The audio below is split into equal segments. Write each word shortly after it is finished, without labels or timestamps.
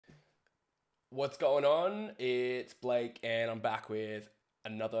What's going on? It's Blake and I'm back with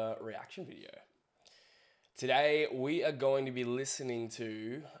another reaction video. Today we are going to be listening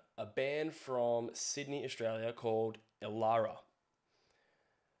to a band from Sydney, Australia called Elara.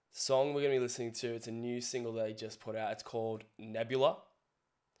 The song we're going to be listening to, it's a new single they just put out. It's called Nebula.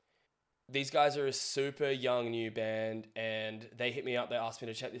 These guys are a super young new band and they hit me up, they asked me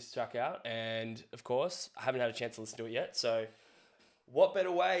to check this track out, and of course I haven't had a chance to listen to it yet, so what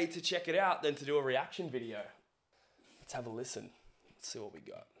better way to check it out than to do a reaction video? Let's have a listen. Let's see what we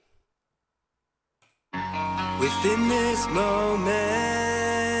got. Within this moment,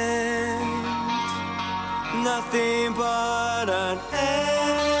 nothing but an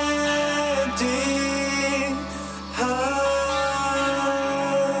empty husk,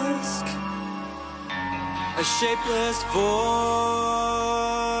 a shapeless void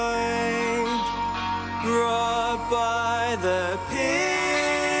brought by the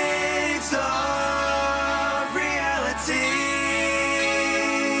pigs of reality.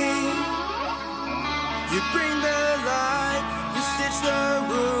 You bring the light, you stitch the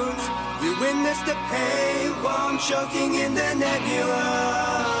wounds, you witness the pain while I'm choking in the nebula.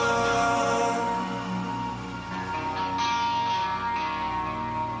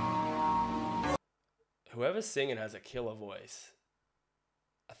 Whoever's singing has a killer voice.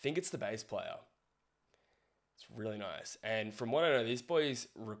 I think it's the bass player. It's really nice. And from what I know, these boys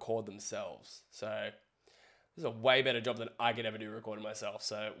record themselves. So this is a way better job than I could ever do recording myself.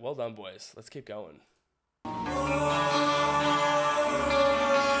 So well done, boys. Let's keep going. You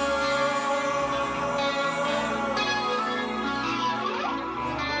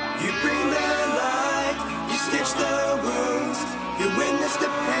bring the light, you stitch the wounds, you witness the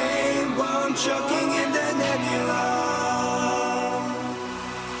pain while I'm choking in the nebula.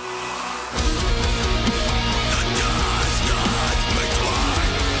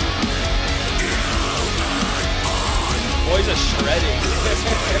 Boys are shredding.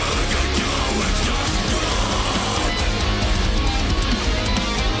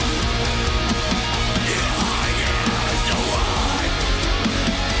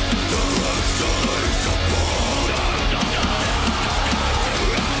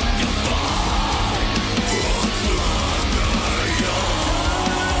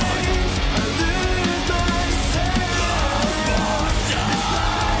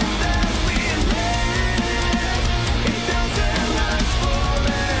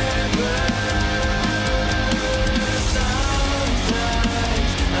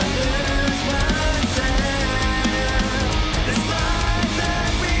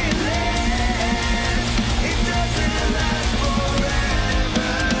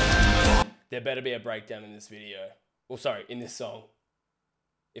 There better be a breakdown in this video. Well, sorry, in this song.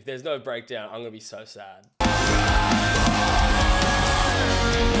 If there's no breakdown, I'm gonna be so sad.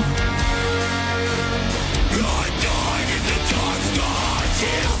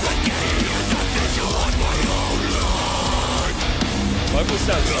 Vocalist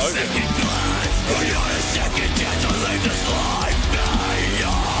sounds so good.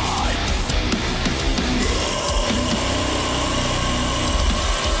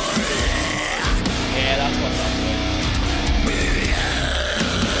 Yeah, that's what's up, dude.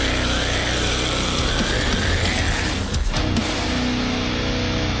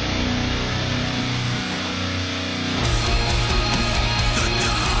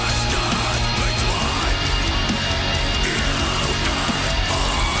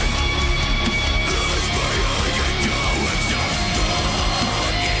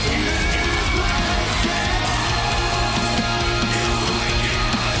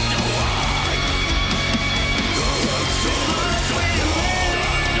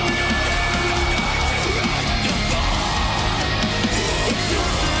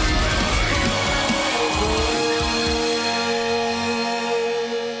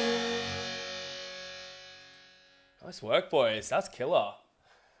 Nice work, boys. That's killer.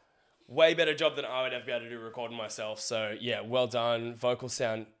 Way better job than I would ever be able to do recording myself. So yeah, well done. Vocals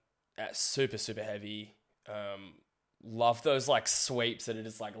sound super, super heavy. Love those like sweeps that are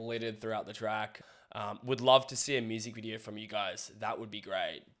just like littered throughout the track. Would love to see a music video from you guys. That would be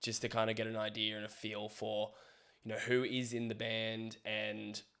great. Just to kind of get an idea and a feel for, you know, who is in the band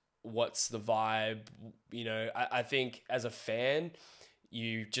and what's the vibe. You know, I think as a fan,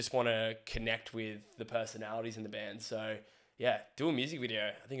 you just want to connect with the personalities in the band. So yeah, do a music video.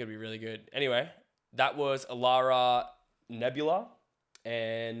 I think it'd be really good. Anyway, that was Elara Nebula,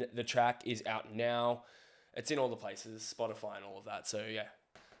 and the track is out now. It's in all the places, Spotify and all of that. So yeah,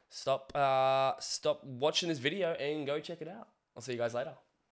 stop watching this video and go check it out. I'll see you guys later.